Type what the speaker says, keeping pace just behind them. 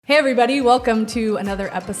Hey everybody, welcome to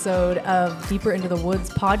another episode of Deeper Into the Woods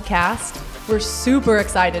podcast. We're super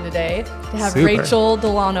excited today to have Rachel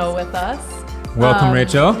Delano with us. Welcome,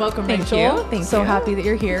 Rachel. Welcome, Thank Rachel. you. Thank so you. happy that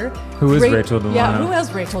you're here. Who is Rachel Delano? Yeah, who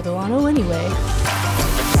is Rachel Delano anyway?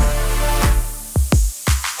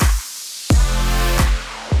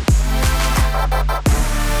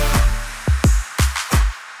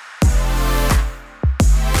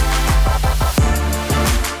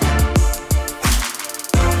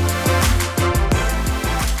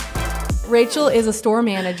 Rachel is a store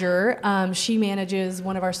manager. She manages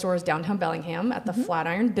one of our stores downtown Bellingham at the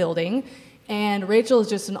Flatiron Building. And Rachel is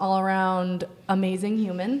just an all-around amazing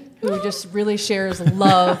human who just really shares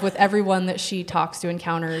love with everyone that she talks to,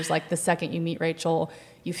 encounters. Like the second you meet Rachel,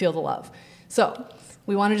 you feel the love. So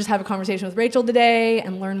we want to just have a conversation with Rachel today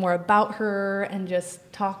and learn more about her and just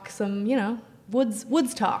talk some,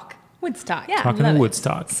 woods talk. Woodstock. Yeah. Talking to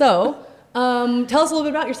Woodstock. So tell us a little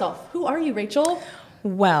bit about yourself. Who are you, Rachel?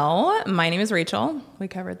 Well, my name is Rachel. We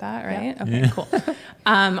covered that, right? Yeah. Okay, cool.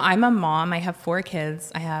 I'm a mom. I have 4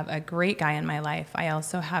 kids. I have a great guy in my life. I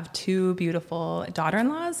also have 2 beautiful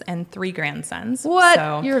daughter-in-laws and 3 grandsons. What?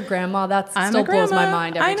 So You're a grandma. That I'm still a blows my grandma.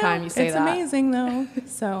 mind every I know. time you say it's that. It's amazing, though.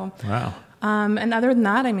 So, Wow. and other than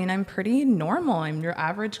that, I'm pretty normal. I'm your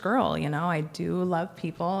average girl. I do love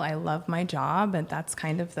people. I love my job, and that's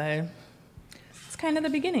kind of the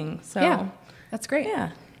beginning. So, Yeah, that's great. yeah.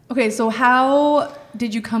 Okay, so how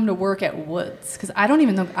did you come to work at Woods? Because I don't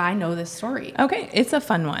even know I know this story. Okay, it's a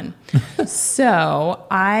fun one. So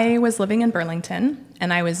I was living in Burlington,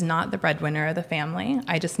 and I was not the breadwinner of the family.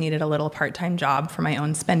 I just needed a little part-time job for my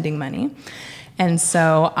own spending money. And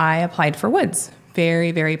so I applied for Woods.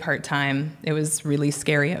 Very, very part-time. It was really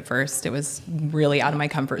scary at first. It was really out of my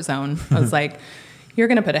comfort zone. I was like, you're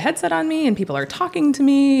going to put a headset on me, and people are talking to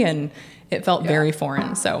me, and it felt very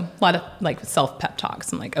foreign. So a lot of self-pep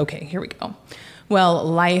talks. I'm like, okay, here we go. Well,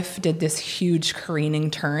 life did this huge careening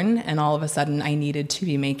turn, and all of a sudden I needed to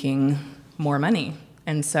be making more money.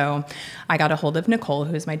 And so I got a hold of Nicole,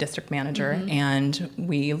 who's my district manager, and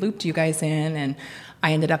we looped you guys in, and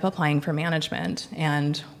I ended up applying for management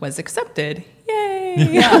and was accepted. Yay!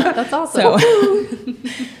 Yeah, that's awesome.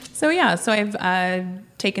 So I've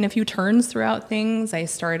taken a few turns throughout things. I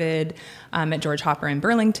started at George Hopper in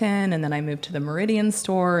Burlington, and then I moved to the Meridian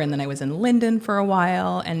store, and then I was in Linden for a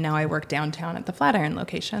while, and now I work downtown at the Flatiron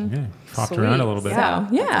location. Yeah. Hopped Sweet. around a little bit. Yeah,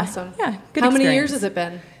 So, yeah, that's awesome. yeah, good How many experience. years has it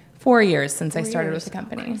been? 4 years since I 4 started years. with the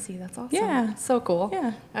company. Crazy, that's awesome. Yeah. So cool.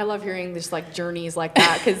 Yeah. I love hearing just journeys like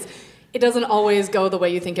that because it doesn't always go the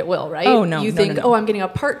way you think it will, right? Oh, no, You no, think, no, no. I'm getting a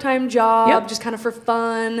part-time job Yep. just kind of for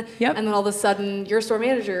fun. Yep. And then all of a sudden you're a store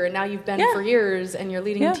manager and now you've been Yeah. for years and you're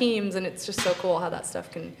leading Yeah. teams, and it's just so cool how that stuff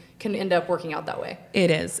can end up working out that way.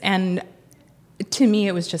 It is. And to me,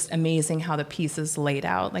 it was just amazing how the pieces laid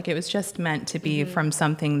out. It was just meant to be from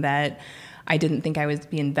something that I didn't think I would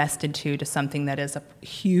be invested to something that is a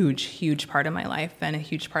huge, huge part of my life and a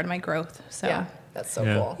huge part of my growth. So, Yeah, that's so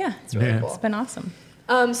Yeah. cool. Yeah. It's really Yeah. cool. it's been awesome.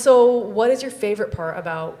 So what is your favorite part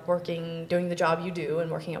about doing the job you do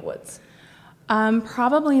and working at Woods?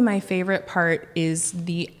 Probably my favorite part is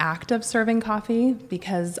the act of serving coffee,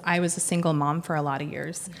 because I was a single mom for a lot of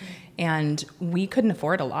years and we couldn't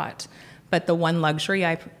afford a lot. But the one luxury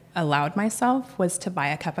I allowed myself was to buy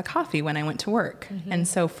a cup of coffee when I went to work. And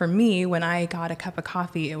so for me, when I got a cup of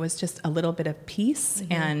coffee, it was just a little bit of peace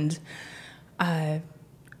and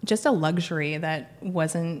just a luxury that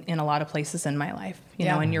wasn't in a lot of places in my life. You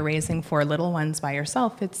know, when you're raising 4 little ones by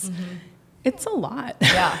yourself, it's a lot.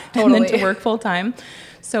 Yeah, And then totally. to work full time.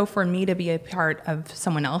 So for me to be a part of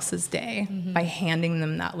someone else's day by handing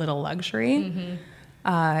them that little luxury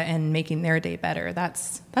and making their day better,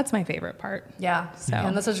 that's my favorite part. Yeah, So,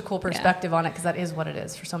 and that's such a cool perspective on it because that is what it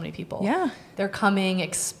is for so many people. Yeah. They're coming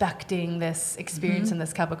expecting this experience and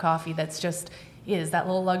this cup of coffee that's just is that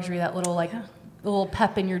little luxury, that little little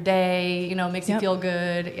pep in your day, makes you Yep. feel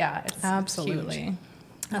good. Yeah, it's Absolutely. huge.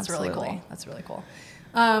 That's really cool. Absolutely. That's really cool.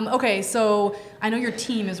 Okay, so I know your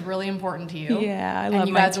team is really important to you. Yeah, I and love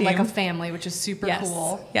you my guys are like a team. family, which is super Yes.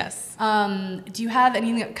 cool. Yes. Do you have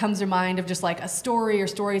anything that comes to mind of just a story or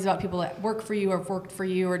stories about people that work for you or have worked for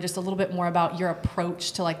you, or just a little bit more about your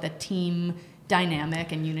approach to the team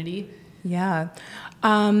dynamic and unity? Yeah.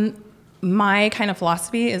 My kind of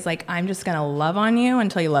philosophy is I'm just going to love on you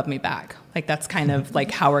until you love me back. That's kind of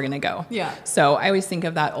how we're going to go. Yeah. So I always think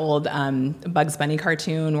of that old Bugs Bunny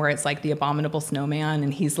cartoon where it's the abominable snowman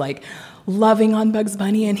and he's loving on Bugs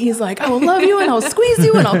Bunny, and he's like, I will love you and I'll squeeze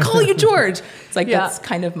you and I'll call you George. It's like, that's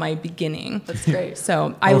kind of my beginning. That's great.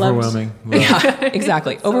 So I loved, Overwhelming love. yeah,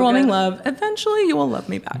 exactly. So Overwhelming good. love. Eventually you will love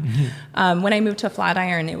me back. When I moved to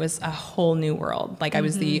Flatiron, it was a whole new world. Like I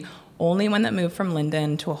was the only one that moved from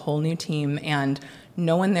Linden to a whole new team, and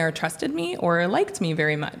no one there trusted me or liked me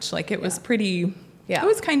very much. Like it was pretty, it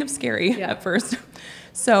was kind of scary at first.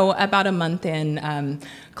 So about a month in,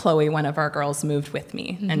 Chloe, one of our girls, moved with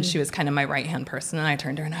me, and she was kind of my right-hand person. And I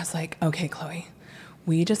turned to her and I was like, okay, Chloe,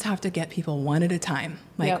 we just have to get people one at a time.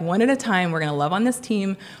 Like one at a time, we're going to love on this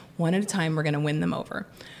team. One at a time, we're going to win them over.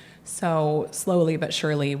 So slowly but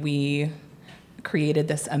surely, we created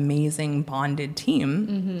this amazing bonded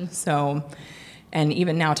team. So, and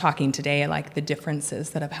even now talking today, like the differences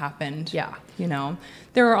that have happened. Yeah. You know,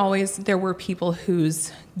 there were people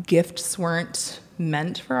whose gifts weren't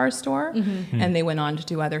meant for our store, and they went on to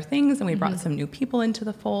do other things, and we brought some new people into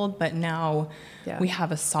the fold, but now we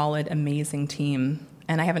have a solid, amazing team.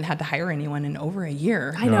 And I haven't had to hire anyone in over a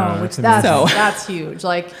year. I know, Oh, which that's amazing. that's huge.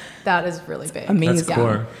 Like that is really big. Amazing. That's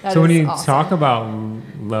core. That So when is you awesome. talk about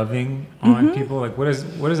loving on people, like what does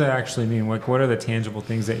that actually mean? Like what are the tangible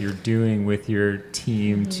things that you're doing with your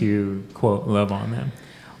team to quote love on them?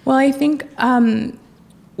 Well, I think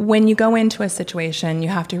when you go into a situation, you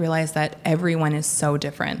have to realize that everyone is so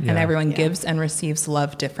different, and everyone gives and receives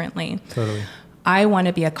love differently. Totally. I want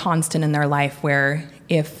to be a constant in their life where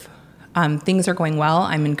if things are going well,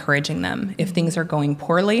 I'm encouraging them. If things are going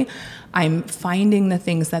poorly, I'm finding the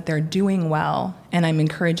things that they're doing well, and I'm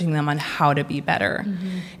encouraging them on how to be better.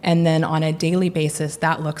 And then on a daily basis,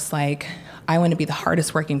 that looks like I want to be the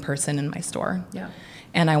hardest working person in my store. Yeah.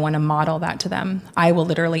 And I want to model that to them. I will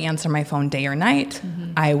literally answer my phone day or night.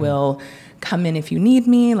 I will come in if you need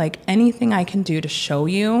me. Like anything I can do to show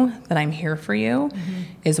you that I'm here for you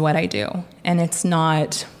is what I do. And it's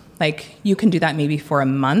not like you can do that maybe for a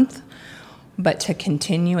month, but to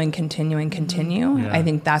continue and continue and continue, I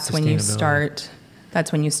think that's when you start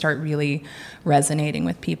really resonating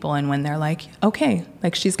with people, and when they're like, okay,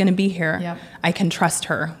 like she's going to be here. Yep. I can trust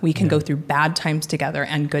her. We can go through bad times together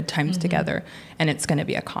and good times together, and it's going to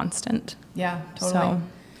be a constant. Yeah, totally.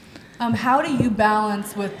 So, how do you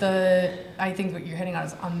balance with I think what you're hitting on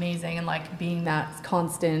is amazing, and like being that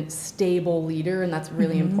constant, stable leader, and that's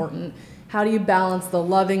really important. How do you balance the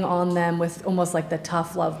loving on them with almost like the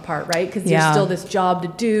tough love part, right? Because there's still this job to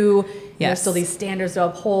do, there's still these standards to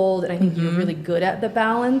uphold, and I think you're really good at the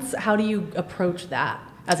balance. How do you approach that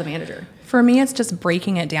as a manager? For me, it's just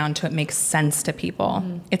breaking it down to it makes sense to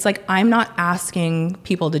people. It's like I'm not asking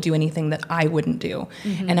people to do anything that I wouldn't do.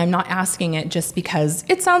 And I'm not asking it just because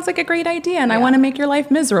it sounds like a great idea and I want to make your life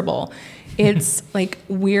miserable. It's like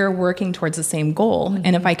we're working towards the same goal.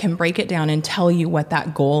 And if I can break it down and tell you what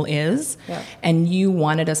that goal is, and you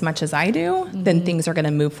want it as much as I do, then things are going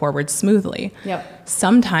to move forward smoothly.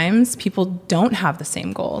 Sometimes people don't have the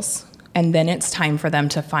same goals. And then it's time for them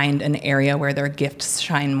to find an area where their gifts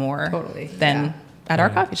shine more than at our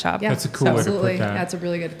coffee shop. That's a cool way to put that. That's a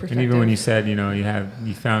really good perspective. And even when you said,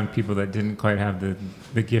 you found people that didn't quite have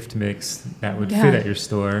the gift mix that would fit at your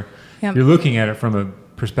store, you're looking at it from a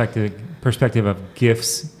perspective of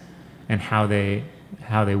gifts and how they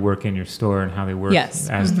work in your store and how they work as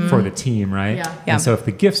for the team, right? And so if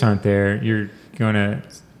the gifts aren't there, you're going to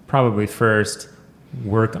probably first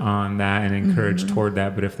work on that and encourage toward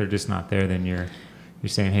that. But if they're just not there, then you're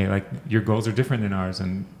saying, hey, like your goals are different than ours,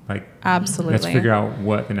 and like absolutely, let's figure out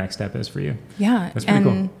what the next step is for you. That's pretty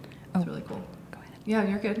cool. That's really cool. Go ahead. Yeah,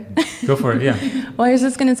 you're good. Go for it. Yeah. Well, I was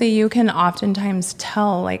just going to say, you can oftentimes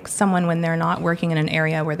tell like someone when they're not working in an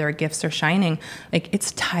area where their gifts are shining, like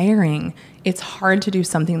it's tiring. It's hard to do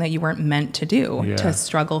something that you weren't meant to do, to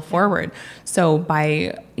struggle forward. So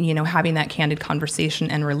by, having that candid conversation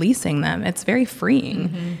and releasing them, it's very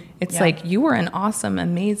freeing. It's like, you were an awesome,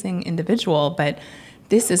 amazing individual, but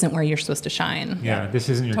this isn't where you're supposed to shine. Yeah, this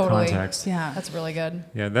isn't your context. Yeah. That's really good.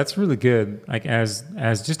 Yeah, that's really good. Like as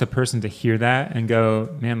just a person to hear that and go,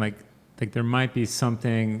 man, like there might be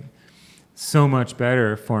something so much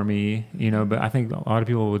better for me, but I think a lot of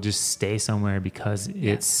people will just stay somewhere because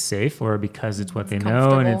it's safe or because it's what they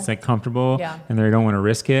know and it's like comfortable and they don't want to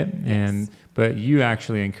risk it. But you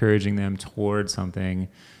actually encouraging them towards something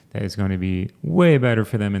that is going to be way better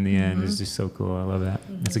for them in the end is just so cool. I love that.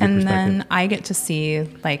 That's a good perspective. And then I get to see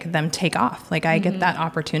like them take off. Like I get that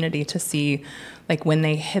opportunity to see like when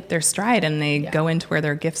they hit their stride and they go into where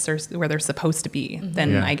their gifts are, where they're supposed to be,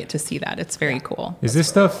 then I get to see that. It's very cool. Is this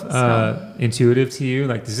stuff intuitive to you?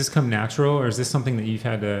 Like, does this come natural, or is this something that you've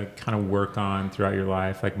had to kind of work on throughout your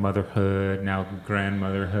life? Like motherhood, now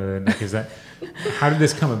grandmotherhood. Like, is that How did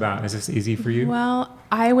this come about? Is this easy for you? Well,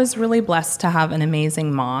 I was really blessed to have an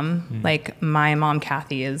amazing mom. Like my mom,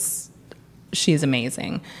 Kathy, she's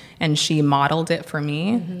amazing. And she modeled it for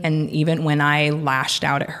me. And even when I lashed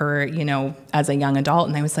out at her, as a young adult,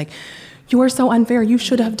 and I was like, you are so unfair. You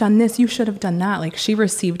should have done this. You should have done that. Like she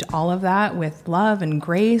received all of that with love and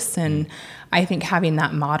grace. And I think having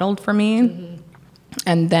that modeled for me.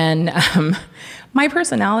 And then my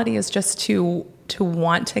personality is just to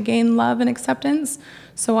want to gain love and acceptance.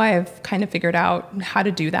 So I've kind of figured out how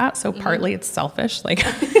to do that. So partly it's selfish. Like,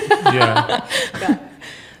 yeah.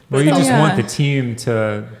 Well, you just want the team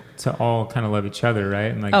to all kind of love each other,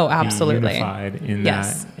 right? And like absolutely. be unified in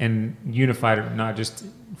that. And unified not just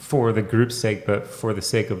for the group's sake, but for the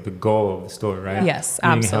sake of the goal of the store, right? Yes,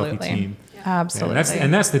 being absolutely. a healthy team. Absolutely.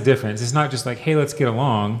 And that's the difference. It's not just like, hey, let's get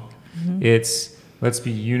along. It's let's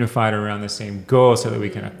be unified around the same goal so that we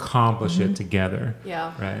can accomplish it together.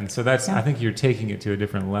 Yeah. Right. And so that's, I think you're taking it to a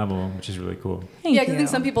different level, which is really cool. Thank you. Because I think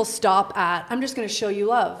some people stop at, I'm just going to show you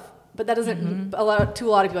love. But that doesn't, to a lot of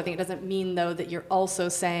people, I think it doesn't mean, though, that you're also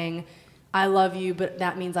saying, I love you, but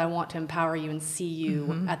that means I want to empower you and see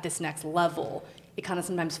you at this next level. It kind of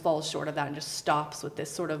sometimes falls short of that and just stops with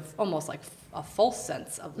this sort of almost like a false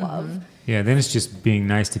sense of love. Yeah, then it's just being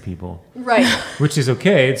nice to people. Right. Which is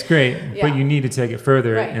okay, it's great, but you need to take it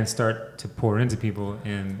further Right. and start to pour into people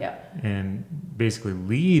and Yeah. and basically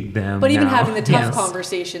lead them. But even now. having the tough Yes.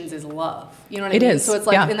 conversations is love. You know what I It mean? is. So it's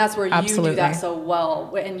like, Yeah. and that's where you Absolutely. do that so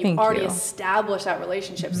well. And you've Thank already you. established that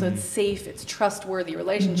relationship. So it's safe, it's trustworthy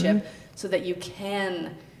relationship so that you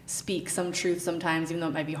can speak some truth sometimes, even though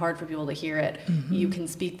it might be hard for people to hear it. You can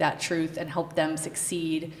speak that truth and help them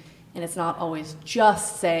succeed. And it's not always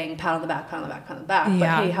just saying pat on the back, pat on the back, pat on the back. But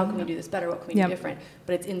Yeah. hey, how can we do this better? What can we do different?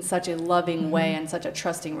 But it's in such a loving way and such a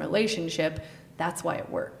trusting relationship. That's why it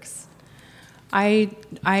works. I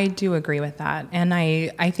do agree with that. And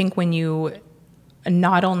I think when you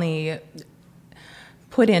not only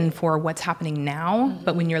put in for what's happening now,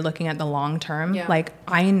 but when you're looking at the long term, like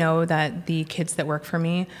I know that the kids that work for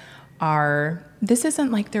me this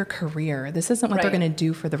isn't like their career. This isn't what they're going to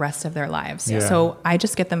do for the rest of their lives. Yeah. So I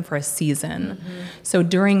just get them for a season. So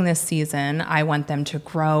during this season, I want them to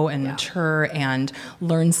grow and mature and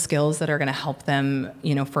learn skills that are going to help them,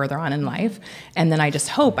 further on in life. And then I just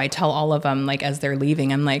hope I tell all of them, like, as they're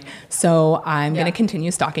leaving, I'm like, so I'm going to continue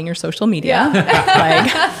stalking your social media.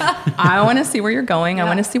 Like, I want to see where you're going. I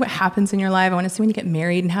want to see what happens in your life. I want to see when you get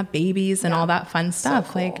married and have babies and all that fun stuff.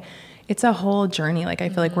 So cool. Like, it's a whole journey. Like, I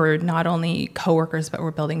feel like we're not only coworkers, but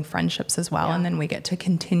we're building friendships as well. And then we get to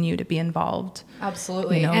continue to be involved.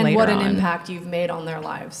 Absolutely. And what an on. impact you've made on their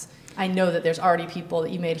lives. I know that there's already people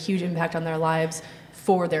that you made a huge impact on their lives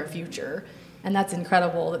for their future. And that's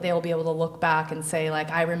incredible that they'll be able to look back and say, like,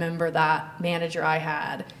 I remember that manager I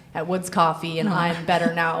had at Woods Coffee and I'm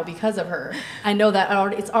better now because of her. I know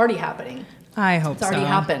that it's already happening. I hope so. It's already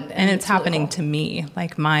happened. And it's really happening cool. to me.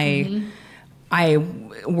 Like I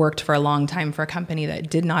worked for a long time for a company that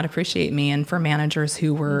did not appreciate me, and for managers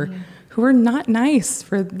who were not nice,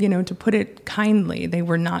 to put it kindly. They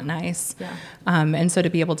were not nice. Yeah. And so to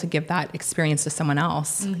be able to give that experience to someone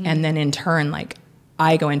else, and then in turn, like,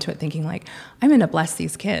 I go into it thinking, like, I'm going to bless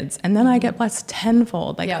these kids, and then I get blessed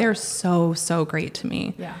tenfold. Like, they're so, so great to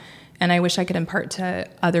me. Yeah. And I wish I could impart to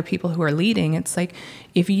other people who are leading. It's like,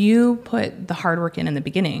 if you put the hard work in the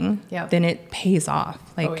beginning, then it pays off.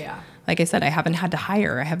 Like, like I said, I haven't had to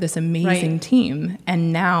hire. I have this amazing team,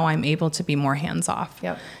 and now I'm able to be more hands-off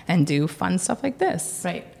and do fun stuff like this.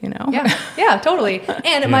 Right. Yeah, totally.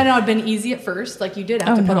 And it might not have been easy at first. Like, you did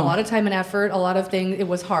have to put a lot of time and effort, a lot of things. It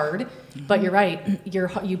was hard, but you're right.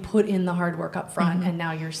 You put in the hard work up front, and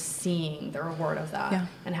now you're seeing the reward of that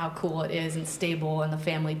and how cool it is and stable and the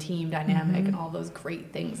family team dynamic and all those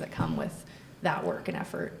great things that come with that work and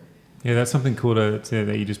effort. Yeah, that's something cool that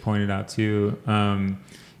you just pointed out too.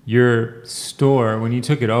 Your store, when you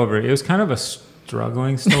took it over, it was kind of a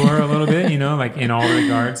struggling store a little bit, like in all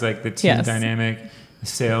regards, like the team dynamic, the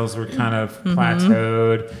sales were kind of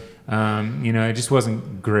plateaued. It just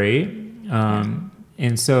wasn't great.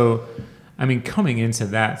 And so, I mean, coming into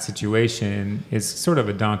that situation is sort of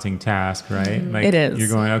a daunting task, right? Like, it is. You're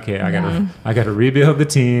going, okay, I gotta rebuild the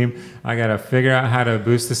team. I gotta figure out how to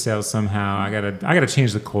boost the sales somehow. I gotta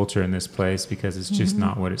change the culture in this place because it's just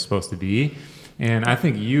not what it's supposed to be. And I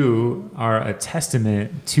think you are a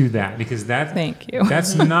testament to that, because Thank you.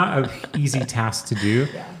 That's not an easy task to do.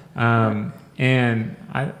 And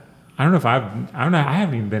I don't know I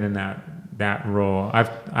haven't even been in that role.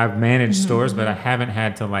 I've managed stores, but I haven't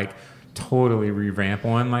had to, like, totally revamp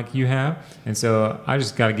one like you have. And so I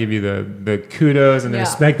just got to give you the kudos and the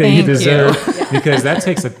respect that you Thank deserve because that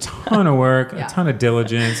takes a ton of work, a ton of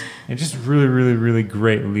diligence, and just really, really, really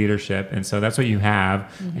great leadership. And so that's what you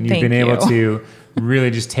have. And you've been able to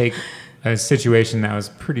really just take a situation that was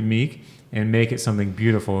pretty meek and make it something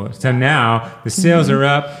beautiful. So now the sales are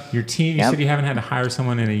up. Your team, you said you haven't had to hire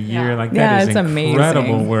someone in a year. Like that is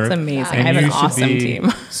incredible amazing. work. It's amazing. And I have you an awesome team.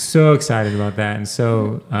 So excited about that and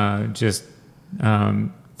so just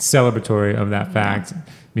celebratory of that fact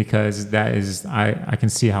because that is, I can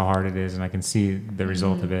see how hard it is and I can see the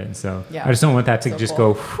result of it. And so I just don't want that to just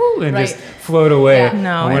go whoo, and just float away. Yeah.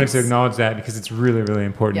 No, I wanted to acknowledge that because it's really, really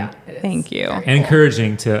important. Yeah, Thank you. And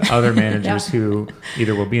encouraging to other managers who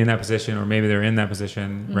either will be in that position or maybe they're in that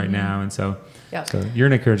position right now. And so, so you're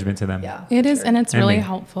an encouragement to them. Yeah, it is, and it's really me.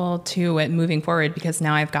 helpful too at moving forward because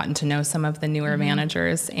now I've gotten to know some of the newer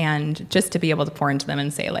managers and just to be able to pour into them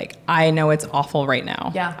and say like, I know it's awful right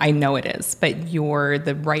now. Yeah. I know it is, but you're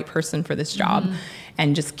the right person for this job.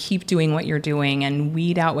 And just keep doing what you're doing and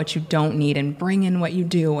weed out what you don't need and bring in what you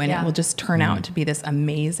do. And it will just turn out to be this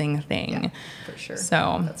amazing thing. Yeah, for sure.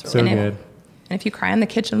 So, that's So really good. And if you cry on the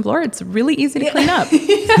kitchen floor, it's really easy to clean up.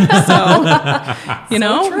 So, you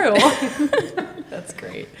know? true. That's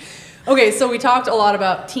great. Okay, so we talked a lot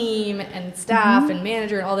about team and staff and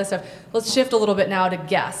manager and all this stuff. Let's shift a little bit now to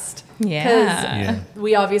guest. Yeah. Because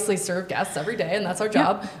we obviously serve guests every day, and that's our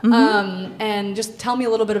job. And just tell me a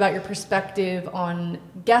little bit about your perspective on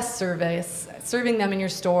guest service, serving them in your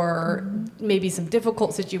store, maybe some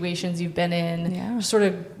difficult situations you've been in. Yeah. Just sort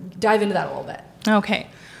of dive into that a little bit. Okay.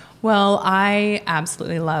 Well, I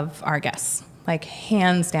absolutely love our guests, like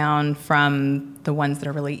hands down from the ones that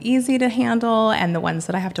are really easy to handle and the ones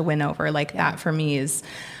that I have to win over. Like that for me is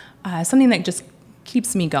something that just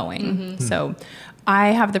keeps me going. So I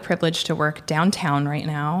have the privilege to work downtown right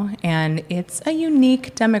now, and it's a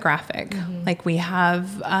unique demographic. Like we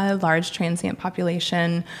have a large transient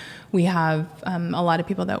population. We have a lot of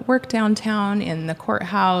people that work downtown in the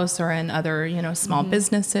courthouse or in other, small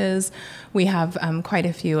businesses. We have quite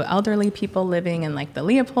a few elderly people living in like the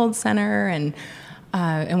Leopold Center, and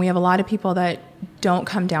we have a lot of people that don't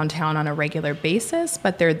come downtown on a regular basis,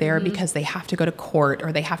 but they're there because they have to go to court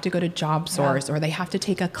or they have to go to Job Source or they have to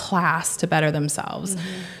take a class to better themselves.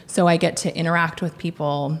 So I get to interact with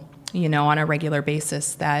people, on a regular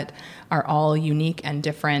basis that are all unique and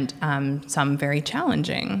different, some very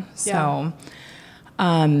challenging. So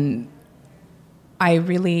I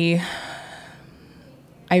really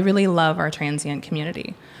love our transient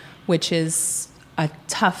community, which is a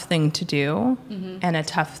tough thing to do and a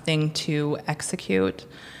tough thing to execute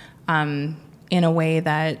in a way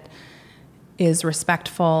that is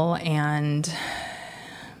respectful, and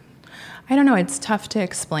I don't know, it's tough to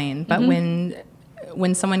explain, but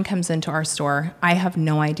when someone comes into our store, I have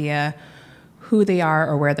no idea who they are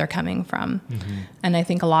or where they're coming from. And I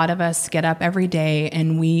think a lot of us get up every day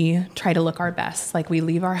and we try to look our best. Like we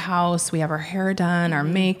leave our house, we have our hair done, our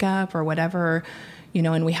makeup or whatever,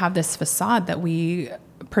 and we have this facade that we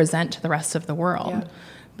present to the rest of the world.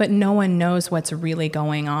 But no one knows what's really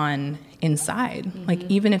going on inside. Like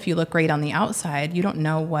even if you look great on the outside, you don't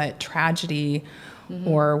know what tragedy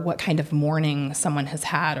or what kind of mourning someone has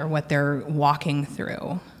had or what they're walking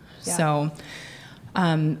through. So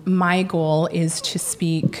my goal is to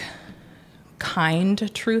speak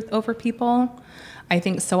kind truth over people. I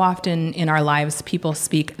think so often in our lives, people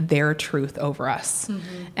speak their truth over us,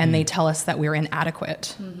 and they tell us that we're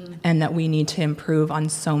inadequate and that we need to improve on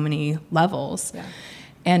so many levels.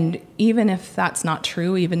 And even if that's not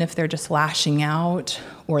true, even if they're just lashing out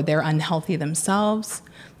or they're unhealthy themselves,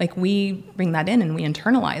 like we bring that in and we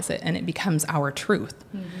internalize it and it becomes our truth.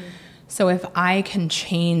 So if I can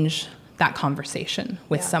change that conversation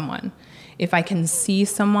with someone, if I can see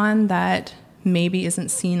someone that maybe isn't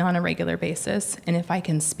seen on a regular basis, and if I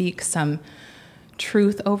can speak some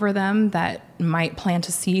truth over them that might plant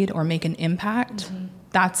a seed or make an impact,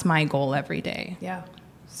 that's my goal every day.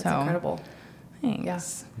 That's incredible.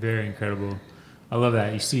 Thanks. Very incredible. I love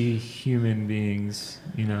that. You see human beings,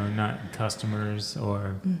 not customers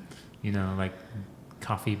or, like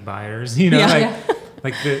coffee buyers,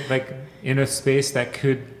 like in a space that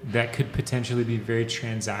could potentially be very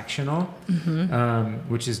transactional,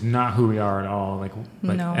 which is not who we are at all. Like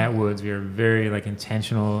no. At Woods, we are very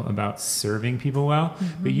intentional about serving people well,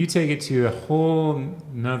 but you take it to a whole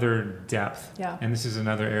nother depth. And this is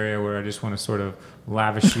another area where I just want to sort of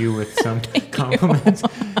lavish you with some compliments.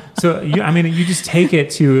 So you just take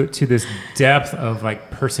it to this depth of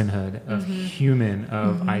personhood, of human,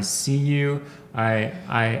 of I see you,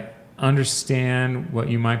 I understand what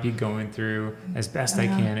you might be going through as best I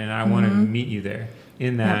can, and I want to meet you there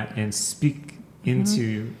in that and speak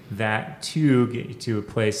into that to get you to a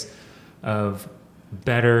place of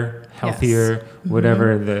better, healthier,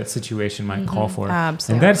 whatever the situation might call for.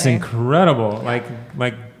 Absolutely. And that's incredible. Like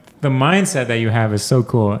the mindset that you have is so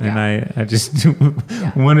cool, and I just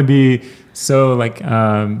want to be so like.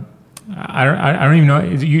 I don't even know.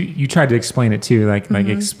 You tried to explain it too. Like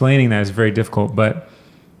explaining that is very difficult, but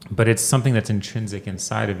it's something that's intrinsic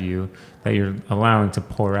inside of you that you're allowing to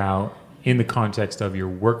pour out in the context of your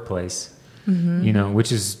workplace. You know,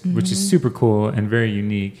 which is super cool and very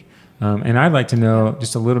unique. And I'd like to know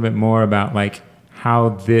just a little bit more about like how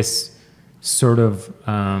this sort of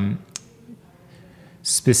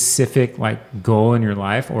specific like goal in your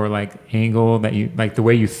life or like angle that you like the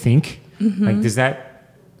way you think, like does that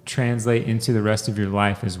translate into the rest of your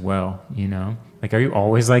life as well? You know, like are you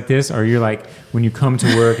always like this, or you're like when you come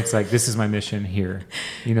to work it's like this is my mission here,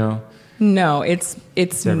 you know? No, it's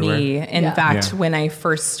me. In fact, when I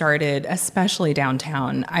first started, especially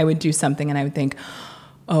downtown, I would do something and I would think,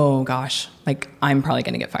 oh gosh, like I'm probably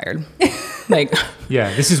going to get fired. Like,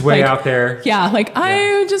 this is way out there. Yeah. Like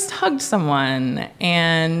I just hugged someone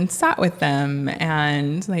and sat with them,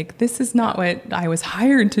 and like, this is not what I was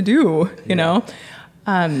hired to do, you know?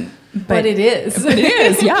 But it is. But it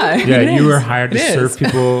is, yeah. Yeah, you were hired to serve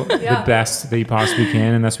people the best that you possibly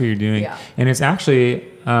can, and that's what you're doing. Yeah. And it's actually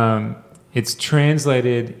it's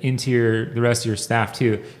translated into the rest of your staff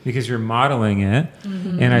too, because you're modeling it.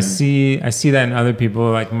 And I see that in other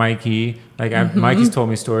people like Mikey. Like Mikey's told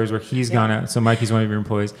me stories where he's gone out. So Mikey's one of your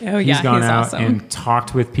employees. Oh, he's gone out awesome. and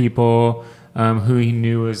talked with people who he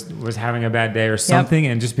knew was having a bad day or something,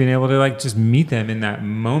 and just being able to like just meet them in that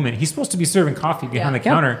moment. He's supposed to be serving coffee behind the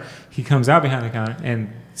counter. He comes out behind the counter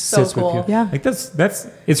and sits with people. Yeah. Like that's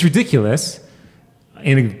it's ridiculous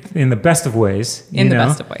in the best of ways. In the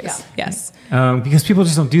best of ways, yes. Because people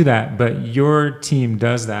just don't do that, but your team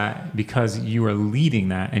does that because you are leading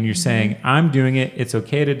that, and you're saying, I'm doing it, it's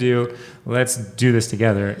okay to do, let's do this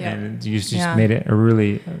together. And you just made it a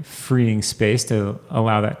really freeing space to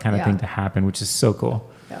allow that kind of thing to happen, which is so cool.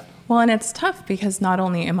 Well, and it's tough because not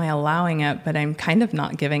only am I allowing it, but I'm kind of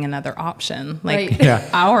not giving another option. Like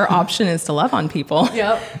our option is to love on people.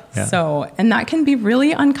 So, and that can be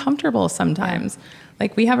really uncomfortable sometimes.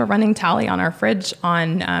 Like we have a running tally on our fridge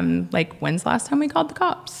on like when's the last time we called the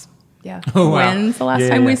cops? Oh, wow. When's the last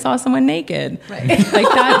time we saw someone naked? Like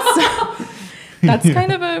that's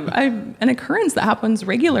kind of an occurrence that happens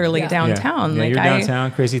regularly downtown. Like you're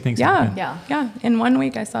downtown, crazy things happen. In 1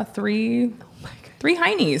 week I saw three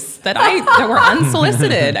heinies that were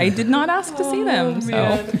unsolicited. I did not ask to see them.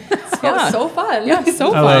 So fun. Yeah, so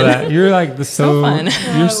fun. I love that. You're like so fun.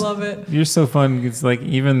 I love it. You're so fun. It's like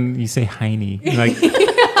even you say heiny, like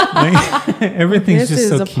everything's just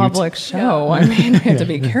so cute. This is a public show. I mean, we have to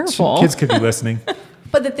be careful. Kids could be listening.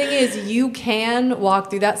 But the thing is, you can walk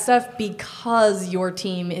through that stuff because your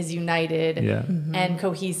team is united and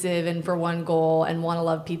cohesive and for one goal and want to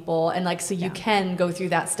love people. And like, so you can go through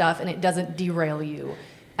that stuff and it doesn't derail you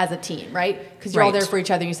as a team, right? Because you're all there for each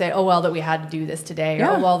other and you say, oh, well, that we had to do this today. Or,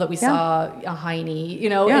 oh, well, that we saw a heiny, you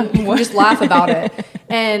know, and you can just laugh about it.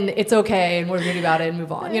 And it's okay. And we're good about it and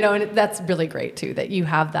move on, you know, and that's really great too, that you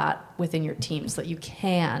have that within your team so that you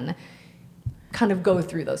can kind of go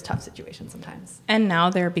through those tough situations sometimes. And now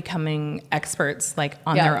they're becoming experts like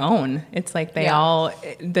on their own. It's like they all,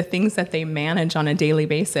 the things that they manage on a daily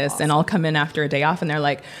basis, and I'll come in after a day off and they're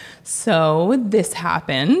like, so this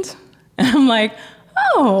happened. And I'm like,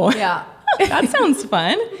 oh, that sounds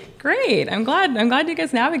fun. Great. I'm glad you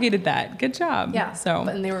guys navigated that. Good job. Yeah. So,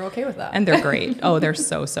 and they were okay with that. And they're great. Oh, they're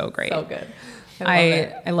so great. So good.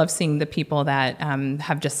 I love seeing the people that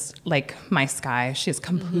have just like my Sky. She has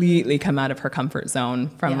completely come out of her comfort zone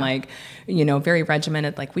from like, you know, very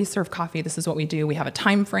regimented. Like we serve coffee. This is what we do. We have a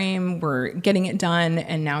time frame. We're getting it done.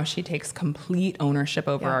 And now she takes complete ownership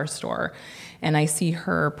over our store. And I see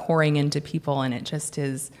her pouring into people, and it just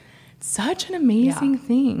is such an amazing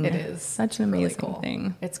thing. It is. Such an amazing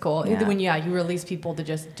thing. It's cool. Yeah. When you release people to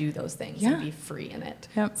just do those things and be free in it.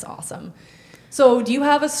 Yep. It's awesome. So do you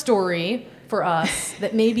have a story for us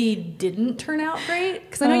that maybe didn't turn out great?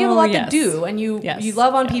 Because I know you have a lot to do, and you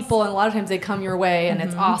love on people, and a lot of times they come your way, and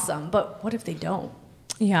it's awesome. But what if they don't?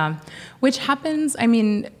 Yeah, which happens, I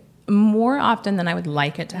mean, more often than I would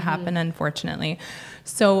like it to happen, unfortunately.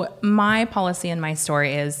 So my policy and my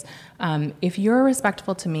story is, if you're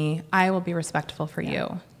respectful to me, I will be respectful for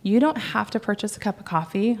you. You don't have to purchase a cup of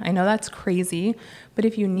coffee. I know that's crazy, but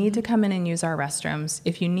if you need to come in and use our restrooms,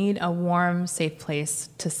 if you need a warm, safe place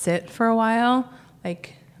to sit for a while,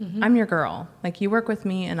 like I'm your girl. Like, you work with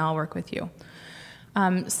me and I'll work with you.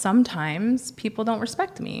 Sometimes people don't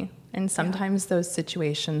respect me, and sometimes those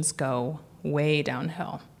situations go way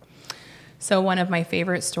downhill. So one of my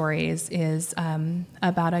favorite stories is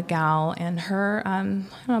about a gal and her I don't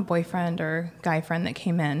know, boyfriend or guy friend that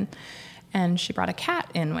came in, and she brought a cat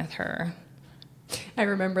in with her. I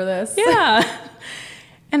remember this. Yeah.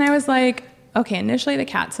 And I was like, okay, initially the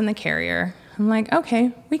cat's in the carrier. I'm like,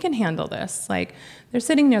 okay, we can handle this. Like, they're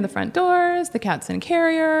sitting near the front doors, the cat's in a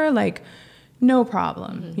carrier, like, no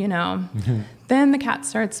problem, you know? Then the cat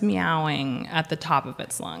starts meowing at the top of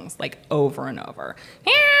its lungs, like, over and over.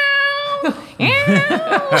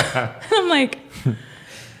 I'm like,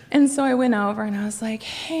 and so I went over and I was like,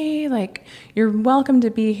 hey, like, you're welcome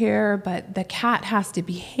to be here, but the cat has to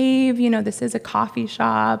behave. You know, this is a coffee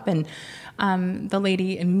shop. And the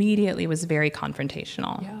lady immediately was very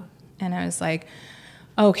confrontational. Yeah. And I was like,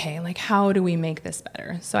 okay, like, how do we make this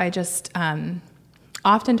better? So I just,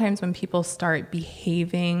 oftentimes when people start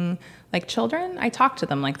behaving like children, I talk to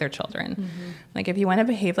them like they're children. Like, if you want to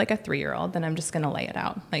behave like a 3-year-old, then I'm just going to lay it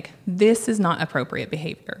out. Like, this is not appropriate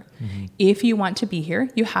behavior. If you want to be here,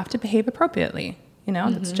 you have to behave appropriately. You know,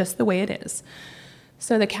 that's just the way it is.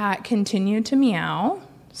 So the cat continued to meow.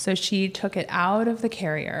 So she took it out of the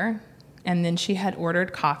carrier, and then she had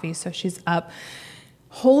ordered coffee. So she's up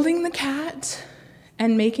holding the cat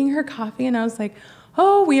and making her coffee. And I was like,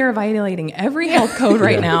 oh, we are violating every health code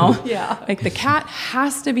right now. Yeah. Like, the cat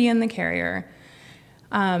has to be in the carrier.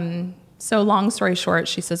 So long story short,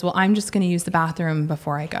 she says, well, I'm just going to use the bathroom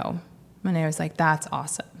before I go. And I was like, that's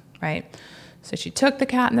awesome, right? So she took the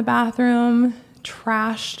cat in the bathroom,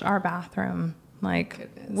 trashed our bathroom, like,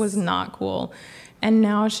 was not cool. And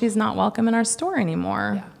now she's not welcome in our store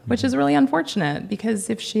anymore, which is really unfortunate, because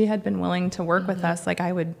if she had been willing to work with us, like,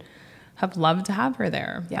 I would have loved to have her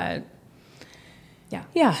there. But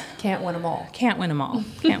yeah. Can't win them all. Can't win them all.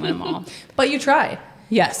 Can't win them all. But you try.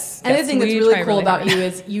 Yes. And yes, the thing that's we really try cool about hard. you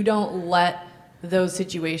is you don't let those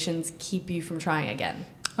situations keep you from trying again.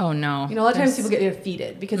 Oh, no. You know, a lot of times people get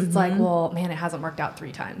defeated because it's like, well, man, it hasn't worked out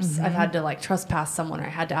 3 times. I've had to, like, trespass someone, or I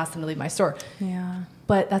had to ask them to leave my store. Yeah.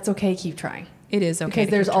 But that's okay. Keep trying. It is okay. Because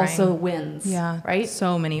to there's keep trying. also wins. Yeah. Right?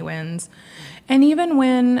 So many wins. And even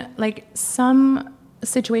when, like, some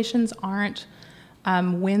situations aren't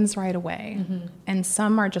wins right away, and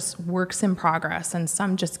some are just works in progress, and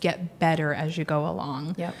some just get better as you go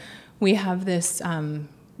along. Yep. We have this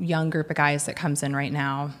young group of guys that comes in right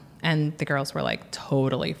now, and the girls were, like,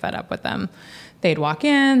 totally fed up with them. They'd walk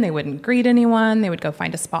in, they wouldn't greet anyone, they would go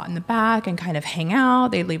find a spot in the back and kind of hang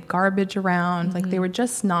out, they'd leave garbage around, like, they were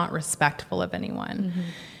just not respectful of anyone.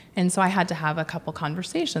 And so I had to have a couple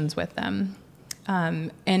conversations with them.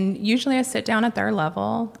 And usually I sit down at their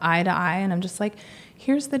level, eye to eye, and I'm just like,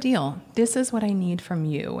 here's the deal. This is what I need from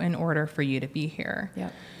you in order for you to be here.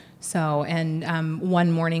 Yep. So, and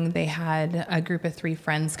one morning they had a group of 3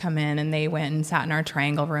 friends come in, and they went and sat in our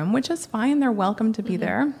triangle room, which is fine. They're welcome to be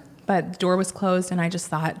there. But the door was closed, and I just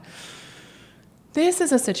thought, this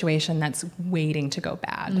is a situation that's waiting to go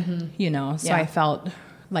bad, you know? So I felt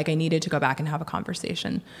like I needed to go back and have a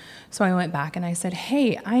conversation. So I went back and I said,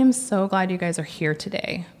 hey, I am so glad you guys are here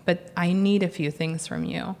today, but I need a few things from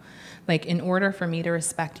you. Like, in order for me to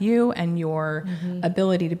respect you and your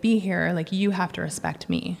ability to be here, like, you have to respect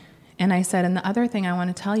me. And I said, and the other thing I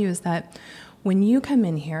want to tell you is that when you come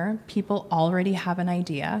in here, people already have an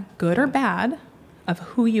idea, good or bad, of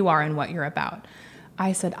who you are and what you're about.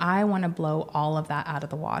 I said, I want to blow all of that out of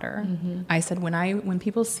the water. I said, when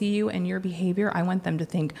people see you and your behavior, I want them to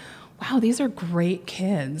think, wow, these are great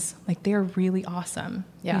kids. Like, they're really awesome,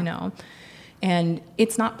 you know? And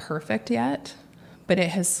it's not perfect yet, but it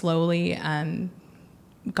has slowly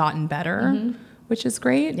gotten better, which is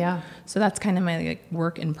great. Yeah. So that's kind of my, like,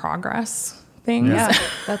 work in progress things. Yeah.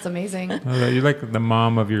 That's amazing. You're like the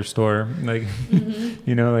mom of your store, like,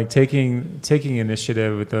 you know, like taking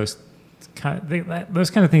initiative with those kind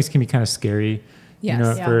of things can be kind of scary, you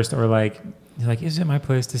know, at first, or like, you're like, is it my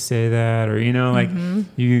place to say that? Or, you know, like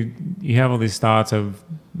you have all these thoughts of,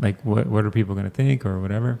 like, what are people going to think or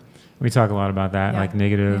whatever. We talk a lot about that, like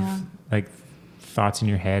negative, like, thoughts in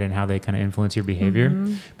your head and how they kind of influence your behavior.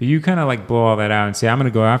 But you kind of, like, blow all that out and say, I'm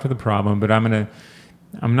going to go after the problem, but I'm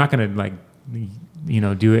not going to, like, you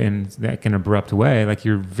know, do it in that kind of abrupt way. Like,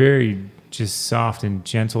 you're very just soft and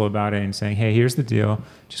gentle about it and saying, hey, here's the deal.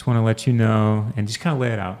 Just want to let you know, and just kind of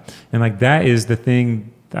lay it out. And, like, that is the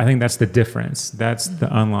thing. I think that's the difference. That's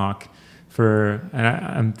the unlock for, and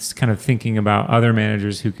I'm just kind of thinking about other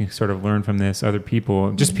managers who can sort of learn from this, other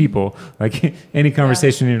people, just people, like any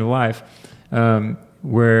conversation in your life,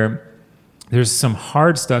 where there's some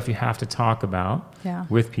hard stuff you have to talk about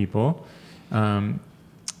with people.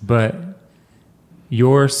 But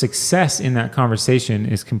your success in that conversation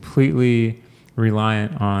is completely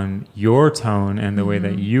reliant on your tone and the way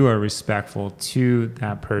that you are respectful to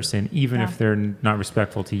that person, even if they're not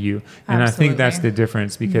respectful to you. And I think that's the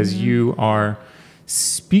difference, because you are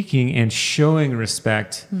speaking and showing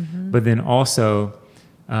respect, but then also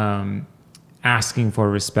asking for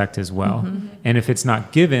respect as well. And if it's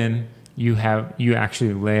not given, you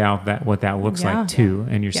actually lay out what that looks like too.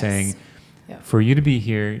 And you're saying, for you to be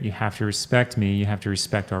here, you have to respect me. You have to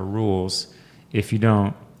respect our rules. If you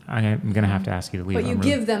don't, I'm going to have to ask you to leave. But you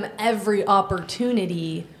give them every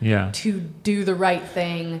opportunity to do the right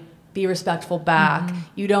thing, be respectful back.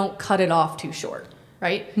 You don't cut it off too short,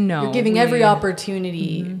 right? No. You're giving every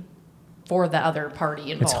opportunity for the other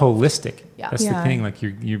party involved. It's holistic. That's the thing. Like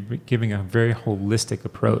you're giving a very holistic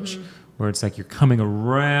approach, where it's like you're coming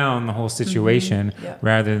around the whole situation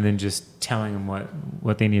rather than just telling them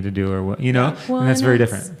what they need to do or what, Well, and that's very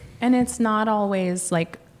different. And it's not always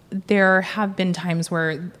like, there have been times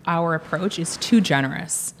where our approach is too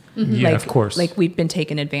generous. Yeah, of course. Like we've been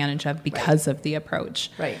taken advantage of because of the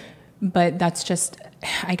approach. Right. But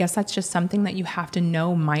I guess that's just something that you have to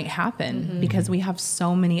know might happen, because we have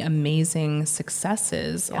so many amazing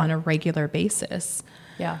successes on a regular basis.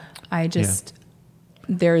 Yeah.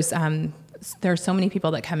 There's so many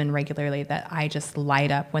people that come in regularly that I just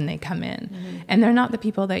light up when they come in. And they're not the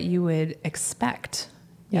people that you would expect,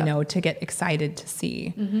 to get excited to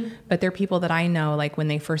see. But they're people that I know, like when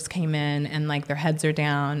they first came in and like their heads are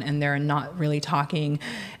down and they're not really talking.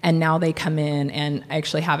 And now they come in, and I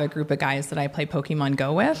actually have a group of guys that I play Pokemon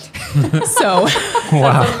Go with. So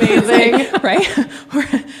That's amazing. Right?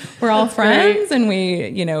 We're all friends, and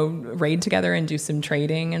we, raid together and do some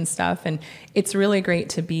trading and stuff. And it's really great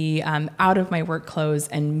to be out of my work clothes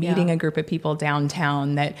and meeting a group of people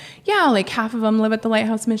downtown that, like half of them live at the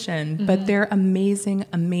Lighthouse Mission, but they're amazing,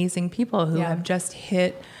 amazing people who have just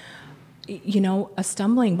hit, a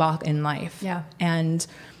stumbling block in life. Yeah. And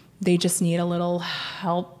they just need a little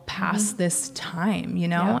help pass this time,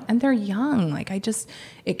 and they're young. Like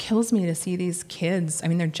it kills me to see these kids. I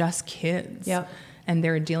mean, they're just kids. Yeah. And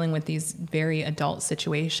they're dealing with these very adult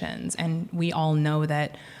situations. And we all know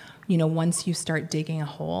that, once you start digging a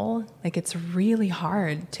hole, like it's really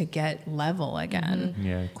hard to get level again.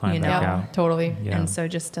 Yeah, climb back out. Totally. Yeah. And so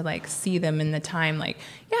just to like see them in the time, like,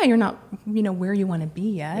 you're not, where you want to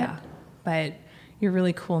be yet, but you're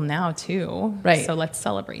really cool now too. Right. So let's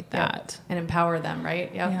celebrate that. And empower them, right?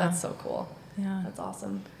 Yeah, that's so cool. Yeah. That's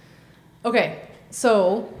awesome. Okay.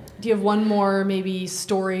 So do you have one more maybe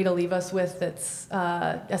story to leave us with that's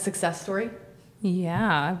a success story?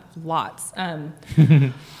 Yeah, lots.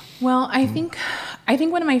 Well, I think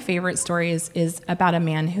one of my favorite stories is about a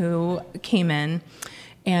man who came in,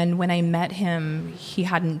 and when I met him, he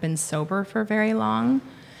hadn't been sober for very long.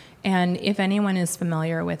 And if anyone is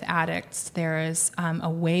familiar with addicts, there is a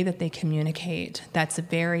way that they communicate that's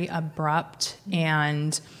very abrupt,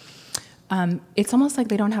 and it's almost like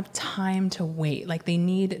they don't have time to wait. Like they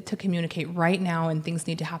need to communicate right now, and things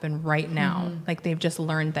need to happen right now. Like they've just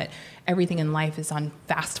learned that everything in life is on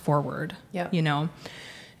fast forward,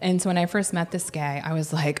 And so when I first met this guy, I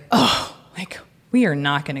was like, we are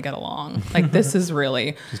not going to get along. Like this is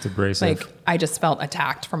really just abrasive. Like I just felt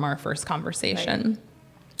attacked from our first conversation. Right.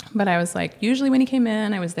 But I was like, usually when he came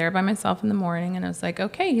in, I was there by myself in the morning, and I was like,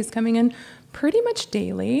 okay, he's coming in pretty much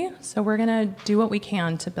daily. So we're going to do what we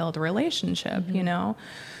can to build a relationship,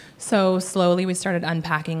 So slowly we started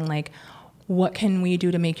unpacking, like, what can we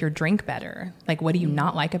do to make your drink better? Like, what do you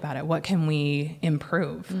not like about it? What can we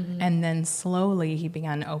improve? And then slowly he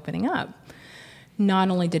began opening up. Not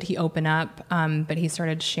only did he open up, but he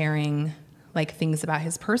started sharing like things about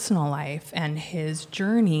his personal life and his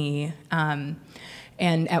journey.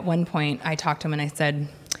 And at one point I talked to him and I said,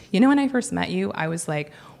 when I first met you, I was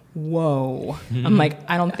like, whoa. I'm like,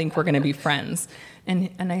 I don't think we're going to be friends.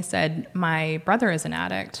 And I said, my brother is an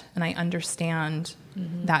addict, and I understand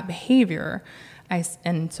that behavior.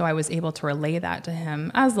 And so I was able to relay that to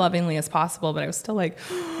him as lovingly as possible, but I was still like,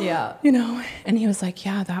 and he was like,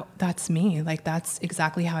 that's me. Like, that's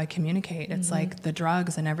exactly how I communicate. It's like the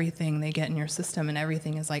drugs and everything they get in your system, and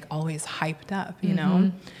everything is like always hyped up,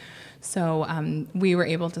 So we were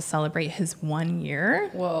able to celebrate his 1 year.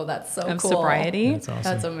 Whoa, that's so of cool. sobriety. That's awesome.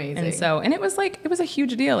 That's amazing. And it was a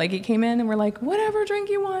huge deal. Like he came in and we're like, whatever drink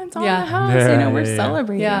you want, it's on the house. We're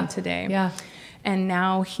celebrating today. Yeah. And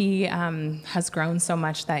now he has grown so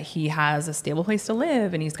much that he has a stable place to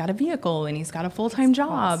live, and he's got a vehicle, and he's got a full-time job.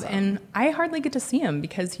 Awesome. And I hardly get to see him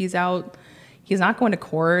because he's out. He's not going to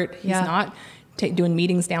court. He's not doing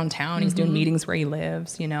meetings downtown. He's doing meetings where he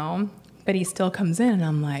lives, you know, but he still comes in and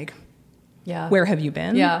I'm like, where have you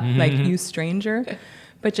been? Like, you stranger.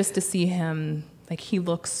 But just to see him, like, he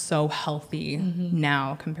looks so healthy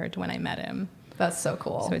now compared to when I met him. That's so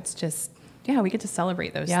cool. So it's just, we get to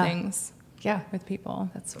celebrate those things with people.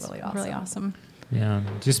 That's really awesome. Really awesome. Yeah,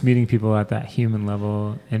 just meeting people at that human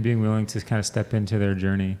level and being willing to kind of step into their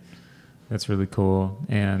journey. That's really cool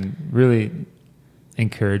and really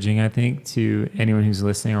encouraging, I think, to anyone who's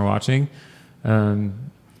listening or watching.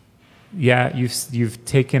 You've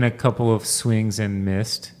taken a couple of swings and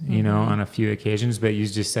missed, you know, on a few occasions, but you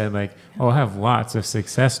just said like, I have lots of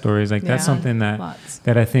success stories. Like that's something that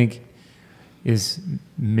I think is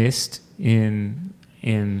missed in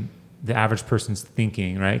the average person's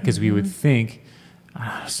thinking, right? Because we would think,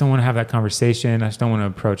 I just don't want to have that conversation. I just don't want to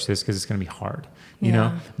approach this because it's going to be hard, you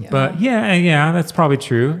know? Yeah. But that's probably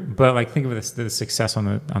true. But like, think of the success on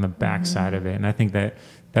the backside of it. And I think that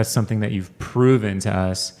that's something that you've proven to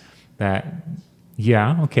us that,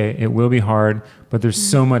 it will be hard, but there's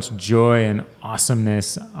so much joy and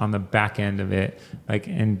awesomeness on the back end of it. Like,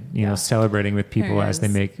 and, you know, celebrating with people as they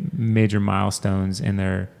make major milestones in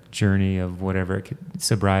their journey of whatever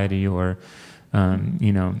sobriety or,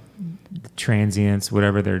 you know, transience,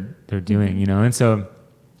 whatever they're doing, you know? And so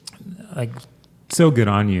like, so good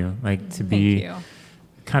on you, like to be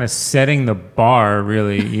kind of setting the bar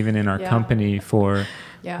really, even in our company for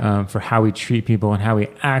how we treat people and how we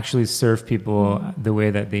actually serve people the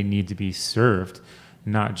way that they need to be served,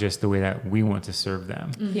 not just the way that we want to serve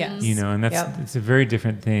them. Yes. You know, and it's a very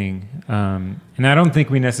different thing. And I don't think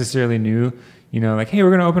we necessarily knew, you know, like, hey,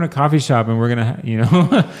 we're going to open a coffee shop and we're going to, you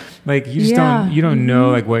know, like you just don't know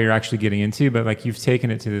like what you're actually getting into, but like you've taken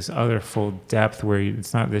it to this other full depth where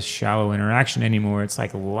it's not this shallow interaction anymore. It's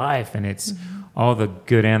like life, and it's all the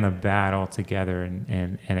good and the bad all together,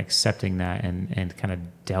 and accepting that and kind of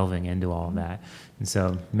delving into all of that. And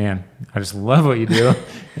so, man, I just love what you do,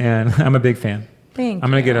 and I'm a big fan. Thank you. I'm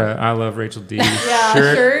going to get a I Love Rachel D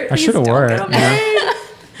shirt. I should have wore it. You know?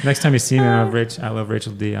 Next time you see me, I love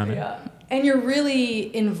Rachel D on it. And you're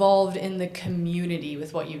really involved in the community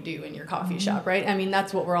with what you do in your coffee shop, right? I mean,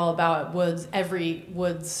 that's what we're all about at Woods. Every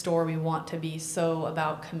Woods store, we want to be so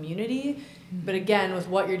about community. But again, with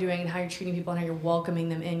what you're doing and how you're treating people and how you're welcoming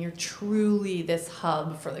them in, you're truly this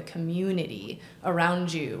hub for the community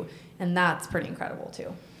around you. And that's pretty incredible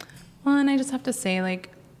too. Well, and I just have to say, like,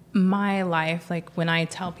 my life, like when I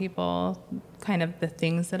tell people kind of the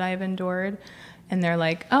things that I've endured, and they're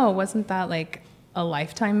like, oh, wasn't that like a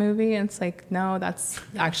Lifetime movie? And it's like, no, that's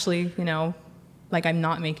actually, you know, like I'm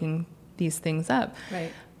not making these things up.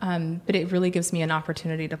 Right. But it really gives me an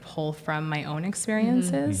opportunity to pull from my own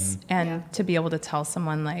experiences and to be able to tell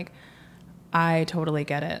someone like, I totally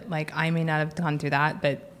get it. Like I may not have gone through that,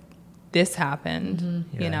 but this happened,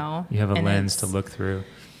 you know. You have a lens to look through.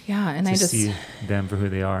 Yeah. And to I just see them for who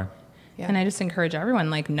they are. Yeah. And I just encourage everyone,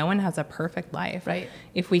 like no one has a perfect life. Right.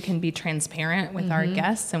 If we can be transparent with our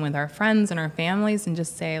guests and with our friends and our families and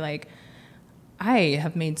just say like, I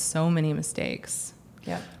have made so many mistakes.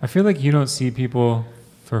 Yeah. I feel like you don't see people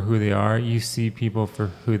for who they are. You see people for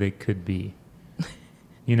who they could be.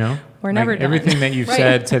 You know? We're never done. Everything that you've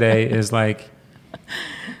said today is like,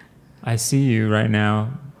 I see you right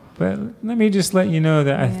now, but let me just let you know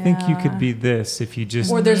that I think you could be this if you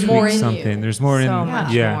just or there's more in something. you. There's more in so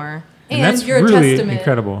much more. And that's you're really a testament.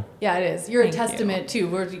 incredible. Yeah, it is. You're a testament to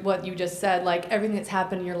what you just said. Like everything that's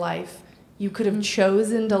happened in your life, you could have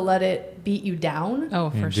chosen to let it beat you down. Oh,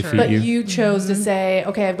 for sure. But you chose to say,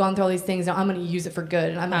 okay, I've gone through all these things. Now I'm going to use it for good.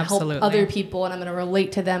 And I'm going to help other people. And I'm going to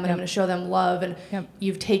relate to them. And I'm going to show them love. And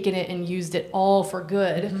you've taken it and used it all for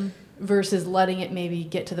good versus letting it maybe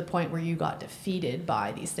get to the point where you got defeated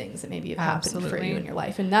by these things that maybe have happened for you in your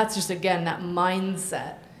life. And that's just, again, that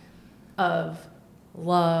mindset of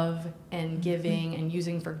love and giving and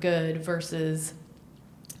using for good versus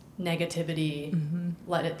negativity,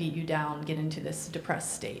 let it beat you down, get into this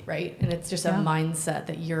depressed state, right? And it's just a mindset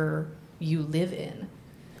that you live in.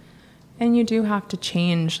 And you do have to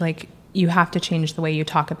change, like you have to change the way you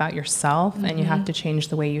talk about yourself and you have to change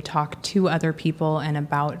the way you talk to other people and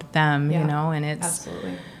about them, you know, and it's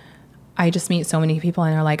absolutely. I just meet so many people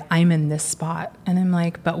and they're like, I'm in this spot. And I'm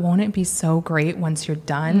like, but won't it be so great once you're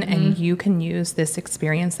done and you can use this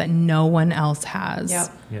experience that no one else has?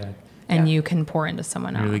 Yep. Yeah. And you can pour into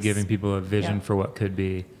someone else. Really giving people a vision for what could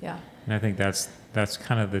be. Yeah. And I think that's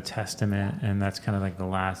kind of the testament, and that's kind of like the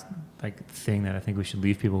last like thing that I think we should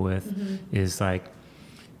leave people with is like,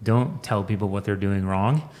 don't tell people what they're doing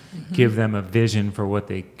wrong. Give them a vision for what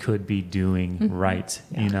they could be doing right,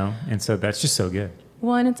 you know? And so that's just so good.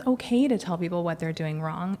 Well, and it's okay to tell people what they're doing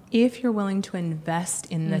wrong if you're willing to invest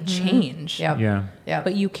in the change. Yep. Yeah. Yeah.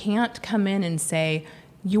 But you can't come in and say,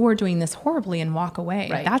 you are doing this horribly and walk away.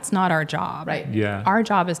 Right. That's not our job. Right. Yeah. Our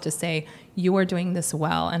job is to say, you are doing this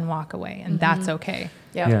well and walk away. And that's okay.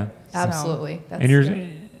 Yeah. Yeah. Absolutely. That's And you're,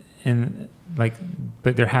 good. and like,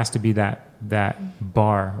 but there has to be that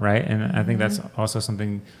bar, right? And I think that's also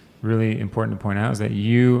something really important to point out, is that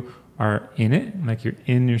you are in it, like you're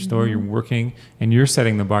in your store, you're working, and you're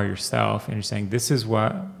setting the bar yourself, and you're saying, this is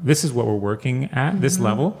what we're working at, this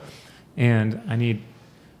level, and I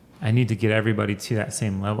need to get everybody to that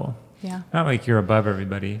same level. Yeah. Not like you're above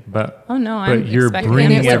everybody, but Oh, no, but I'm you're expecting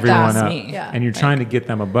bringing them to everyone surpass up, me. Yeah. and you're trying to get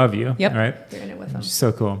them above you, Yep. right? You're in it with them.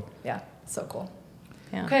 So cool. Yeah. So cool.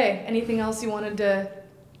 Yeah. Okay. Anything else you wanted to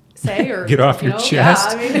say or Get off your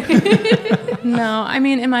chest. Yeah, I mean, No, I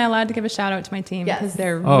mean, am I allowed to give a shout out to my team? Yes. Because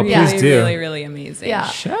they're Oh, really, please do. really, really amazing. yeah.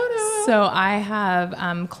 Shout out. So I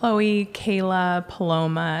have Chloe, Kayla,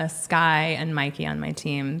 Paloma, Sky, and Mikey on my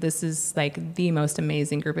team. This is like the most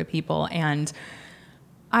amazing group of people, and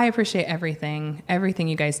I appreciate everything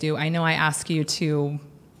you guys do. I know I ask you to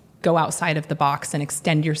go outside of the box and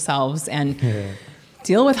extend yourselves and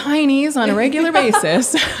deal with heinies on a regular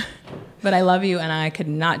basis, but I love you, and I could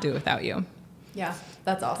not do it without you. Yeah.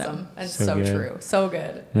 That's awesome. That's So so good. true. So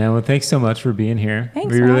good. Yeah, well, thanks so much for being here.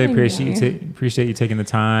 Thanks we for really having appreciate me. appreciate you taking the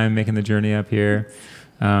time, making the journey up here.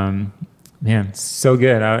 Man, so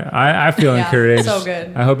good. I feel Yeah, encouraged. so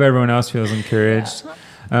good. I hope everyone else feels encouraged.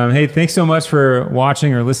 Hey, thanks so much for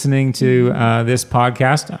watching or listening to this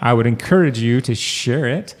podcast. I would encourage you to share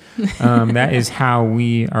it. That is how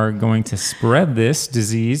we are going to spread this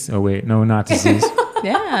disease. Oh, wait, no, not disease.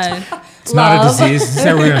 Yeah. It's not a disease.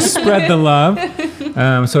 So we're going to spread the love.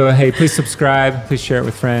 So, hey, please subscribe. Please share it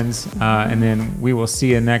with friends. And then we will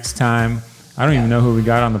see you next time. I don't even know who we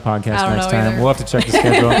got on the podcast I don't next know time. either. We'll have to check the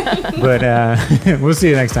schedule. But we'll see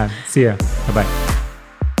you next time. See ya. Bye-bye.